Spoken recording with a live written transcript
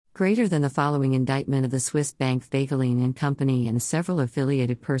Greater than the following indictment of the Swiss bank Wegelin and Company and several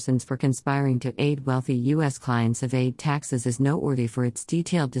affiliated persons for conspiring to aid wealthy U.S. clients evade taxes is noteworthy for its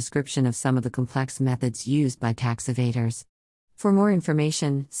detailed description of some of the complex methods used by tax evaders. For more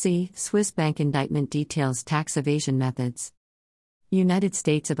information, see Swiss bank indictment details tax evasion methods. United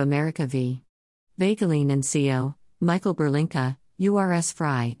States of America v. Wegelin and Co., Michael Berlinka, URS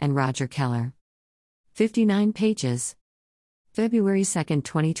Fry and Roger Keller. 59 pages. February 2,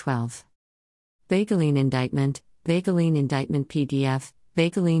 2012. Wegelin Indictment, Wegelin Indictment PDF,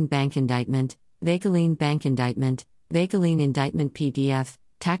 Wegelin Bank Indictment, Wegelin Bank Indictment, Wegelin Indictment PDF,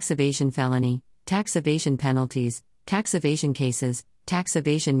 Tax Evasion Felony, Tax Evasion Penalties, Tax Evasion Cases, Tax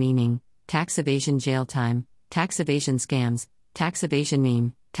Evasion Meaning, Tax Evasion Jail Time, Tax Evasion Scams, Tax Evasion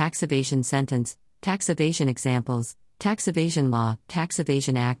Meme, Tax Evasion Sentence, Tax Evasion Examples, Tax Evasion Law, Tax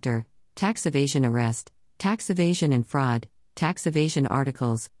Evasion Actor, Tax Evasion Arrest, Tax Evasion and Fraud, Tax Evasion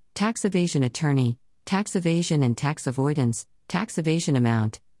Articles, Tax Evasion Attorney, Tax Evasion and Tax Avoidance, Tax Evasion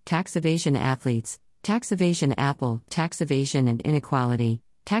Amount, Tax Evasion Athletes, Tax Evasion Apple, Tax Evasion and Inequality,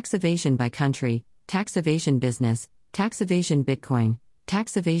 Tax Evasion by Country, Tax Evasion Business, Tax Evasion Bitcoin,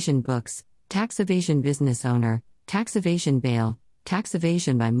 Tax Evasion Books, Tax Evasion Business Owner, Tax Evasion Bail, Tax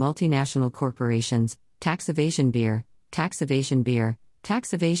Evasion by Multinational Corporations, Tax Evasion Beer, Tax Evasion Beer,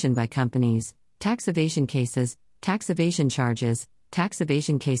 Tax Evasion by Companies, Tax Evasion Cases, Tax Evasion Charges, Tax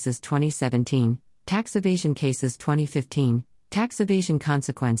Evasion Cases 2017, Tax Evasion Cases 2015, Tax Evasion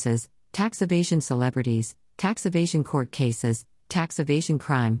Consequences, Tax Evasion Celebrities, Tax Evasion Court Cases, Tax Evasion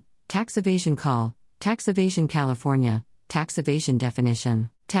Crime, Tax Evasion Call, Tax Evasion California, Tax Evasion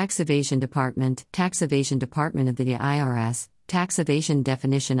Definition, Tax Evasion Department of the IRS, Tax Evasion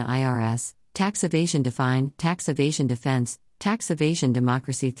Definition IRS, Tax Evasion Define, Tax Evasion Defense, Tax Evasion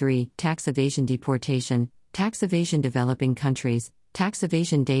Democracy 3, Tax Evasion Deportation, Tax Evasion Developing Countries, Tax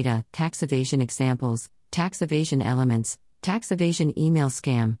Evasion Data, Tax Evasion Examples, Tax Evasion Elements, Tax Evasion Email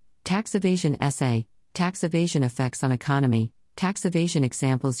Scam, Tax Evasion Essay, Tax Evasion Effects on Economy, Tax Evasion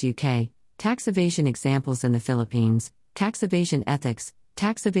Examples UK, Tax Evasion Examples in the Philippines, Tax Evasion Ethics,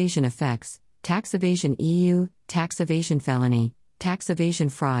 Tax Evasion Effects, Tax Evasion EU, Tax Evasion Felony, Tax Evasion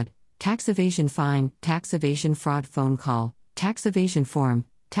Fraud, Tax Evasion Fine, Tax Evasion Fraud Phone Call, Tax Evasion Form,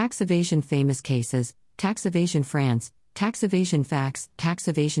 Tax Evasion Famous Cases, Tax Evasion France, Tax Evasion Facts, Tax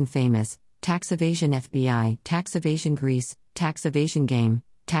Evasion Famous, Tax Evasion FBI, Tax Evasion Greece, Tax Evasion Game,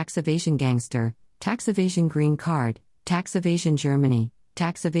 Tax Evasion Gangster, Tax Evasion Green Card, Tax Evasion Germany,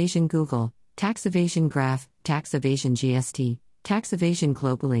 Tax Evasion Google, Tax Evasion Graph, Tax Evasion GST, Tax Evasion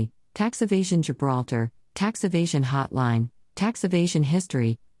Globally, Tax Evasion Gibraltar, Tax Evasion Hotline, Tax Evasion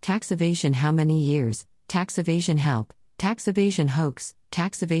History, Tax Evasion How Many Years, Tax Evasion Help, Tax Evasion Hoax,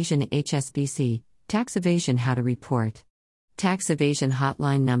 Tax Evasion HSBC, Tax Evasion How to Report, Tax Evasion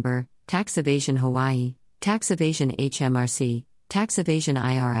Hotline Number, Tax Evasion Hawaii, Tax Evasion HMRC, Tax Evasion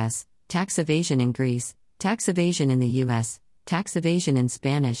IRS, Tax Evasion in Greece, Tax Evasion in the US, Tax Evasion in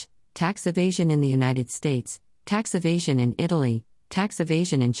Spanish, Tax Evasion in the United States, Tax Evasion in Italy, Tax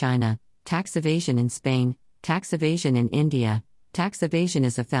Evasion in China, Tax Evasion in Spain, Tax Evasion in India, Tax Evasion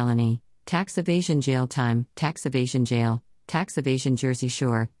is a felony, Tax Evasion Jail Time, Tax Evasion Jail, Tax Evasion Jersey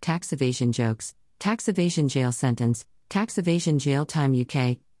Shore, Tax Evasion Jokes, Tax Evasion Jail Sentence, Tax Evasion Jail Time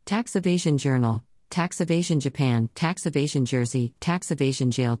UK, Tax Evasion Journal, Tax Evasion Japan, Tax Evasion Jersey, Tax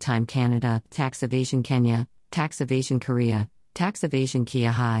Evasion Jail Time Canada, Tax Evasion Kenya, Tax Evasion Korea, Tax Evasion Kia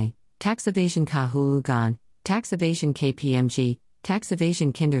High, Tax Evasion Kahulugan, Tax Evasion KPMG, Tax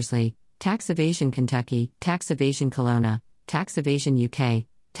Evasion Kindersley, Tax Evasion Kentucky, Tax Evasion Kelowna, Tax Evasion UK,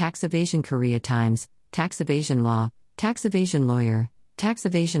 Tax Evasion Korea Times, Tax Evasion Law, Tax Evasion Lawyer, Tax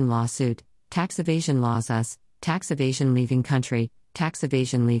Evasion Lawsuit, Tax Evasion Laws Us, Tax Evasion Leaving Country, Tax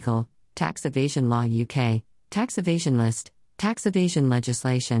Evasion Legal, Tax Evasion Law UK, Tax Evasion List, Tax Evasion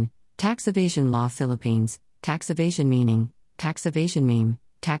Legislation, Tax Evasion Law Philippines, Tax Evasion Meaning, Tax Evasion Meme,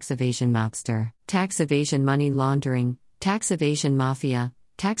 Tax Evasion Mobster, Tax Evasion Money Laundering, Tax Evasion Mafia,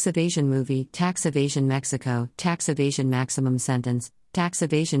 Tax Evasion Movie, Tax Evasion Mexico, Tax Evasion Maximum Sentence, Tax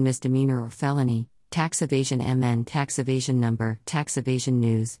Evasion Misdemeanor or Felony, Tax Evasion MN, Tax Evasion Number, Tax Evasion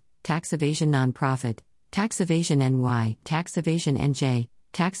News, Tax Evasion Nonprofit, Tax Evasion NY, Tax Evasion NJ,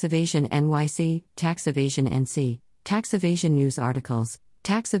 Tax Evasion NYC, Tax Evasion NC, Tax Evasion News Articles,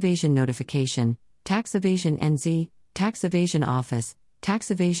 Tax Evasion Notification, Tax Evasion NZ, Tax Evasion Office, Tax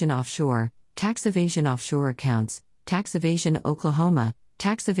Evasion Offshore, Tax Evasion Offshore Accounts, Tax Evasion Oklahoma,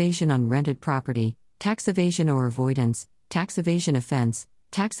 Tax Evasion on Rented Property, Tax Evasion or Avoidance, Tax Evasion Offense,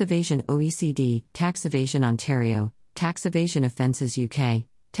 Tax Evasion OECD, Tax Evasion Ontario, Tax Evasion Offences UK,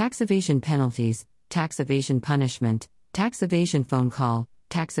 Tax Evasion Penalties, Tax Evasion Punishment, Tax Evasion Phone Call,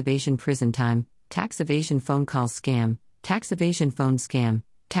 tax evasion prison time, tax evasion phone call scam, tax evasion phone scam,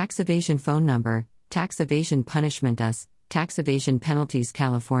 tax evasion phone number, tax evasion punishment US, tax evasion penalties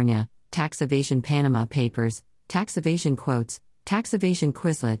California, tax evasion Panama Papers, tax evasion quotes, tax evasion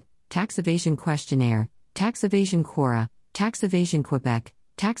Quizlet, tax evasion questionnaire, tax evasion Quora, tax evasion Quebec,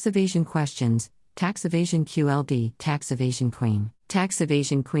 tax evasion questions, tax evasion QLD, tax evasion Queen, tax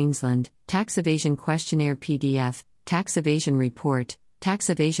evasion Queensland, tax evasion questionnaire PDF, tax evasion report,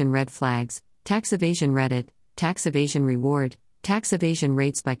 tax evasion red flags, tax evasion Reddit, tax evasion reward, tax evasion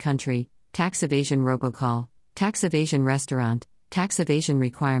rates by country, tax evasion robocall, tax evasion restaurant, tax evasion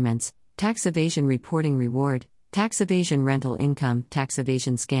requirements, tax evasion reporting reward, tax evasion rental income, tax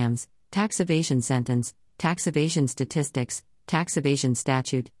evasion scams, tax evasion sentence, tax evasion statistics, tax evasion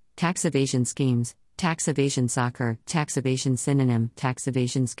statute, tax evasion schemes, tax evasion soccer, tax evasion synonym, tax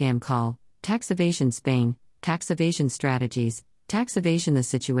evasion scam call, tax evasion Spain, tax evasion strategies, tax evasion the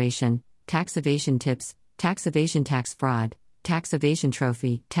situation, tax evasion tips, tax evasion tax fraud, tax evasion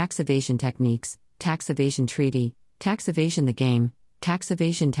trophy, tax evasion techniques, tax evasion treaty, tax evasion the game, tax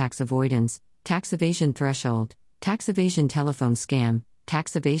evasion tax avoidance, tax evasion threshold, tax evasion telephone scam,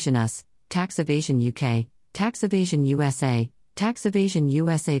 tax evasion US, tax evasion UK, tax evasion USA, tax evasion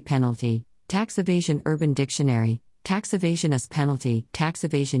USA penalty, tax evasion Urban Dictionary, tax evasion US penalty, tax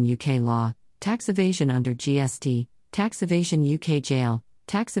evasion UK law, tax evasion under GST, tax evasion UK jail,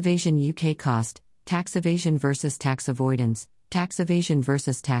 tax evasion UK cost, tax evasion versus tax avoidance, tax evasion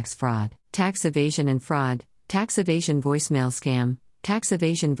versus tax fraud, tax evasion and fraud, tax evasion voicemail scam, tax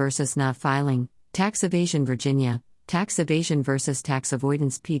evasion versus not filing, tax evasion Virginia, tax evasion versus tax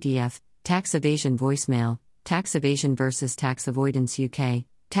avoidance PDF, tax evasion voicemail, tax evasion versus tax avoidance UK,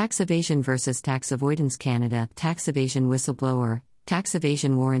 tax evasion versus tax avoidance Canada, tax evasion whistleblower, tax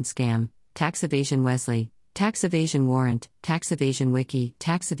evasion warrant scam, tax evasion Wesley, tax evasion warrant, tax evasion wiki,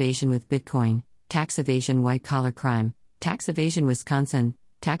 tax evasion with Bitcoin, tax evasion white collar crime, tax evasion Wisconsin,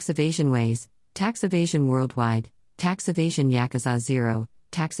 tax evasion ways, tax evasion worldwide, tax evasion Yakuza 0,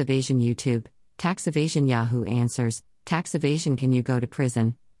 tax evasion YouTube, tax evasion Yahoo Answers, tax evasion can you go to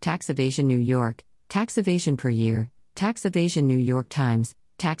prison, tax evasion New York, tax evasion per year, tax evasion New York Times,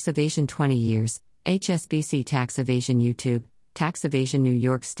 tax evasion 20 years, HSBC tax evasion YouTube, tax evasion New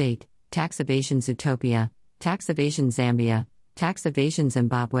York State, tax evasion Zootopia, tax evasion Zambia, tax evasion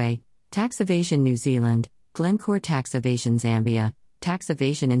Zimbabwe, tax evasion New Zealand, Glencore tax evasion Zambia, tax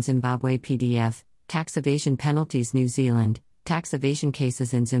evasion in Zimbabwe PDF, tax evasion penalties New Zealand, tax evasion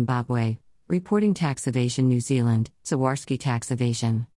cases in Zimbabwe, reporting tax evasion New Zealand, Zawarski tax evasion.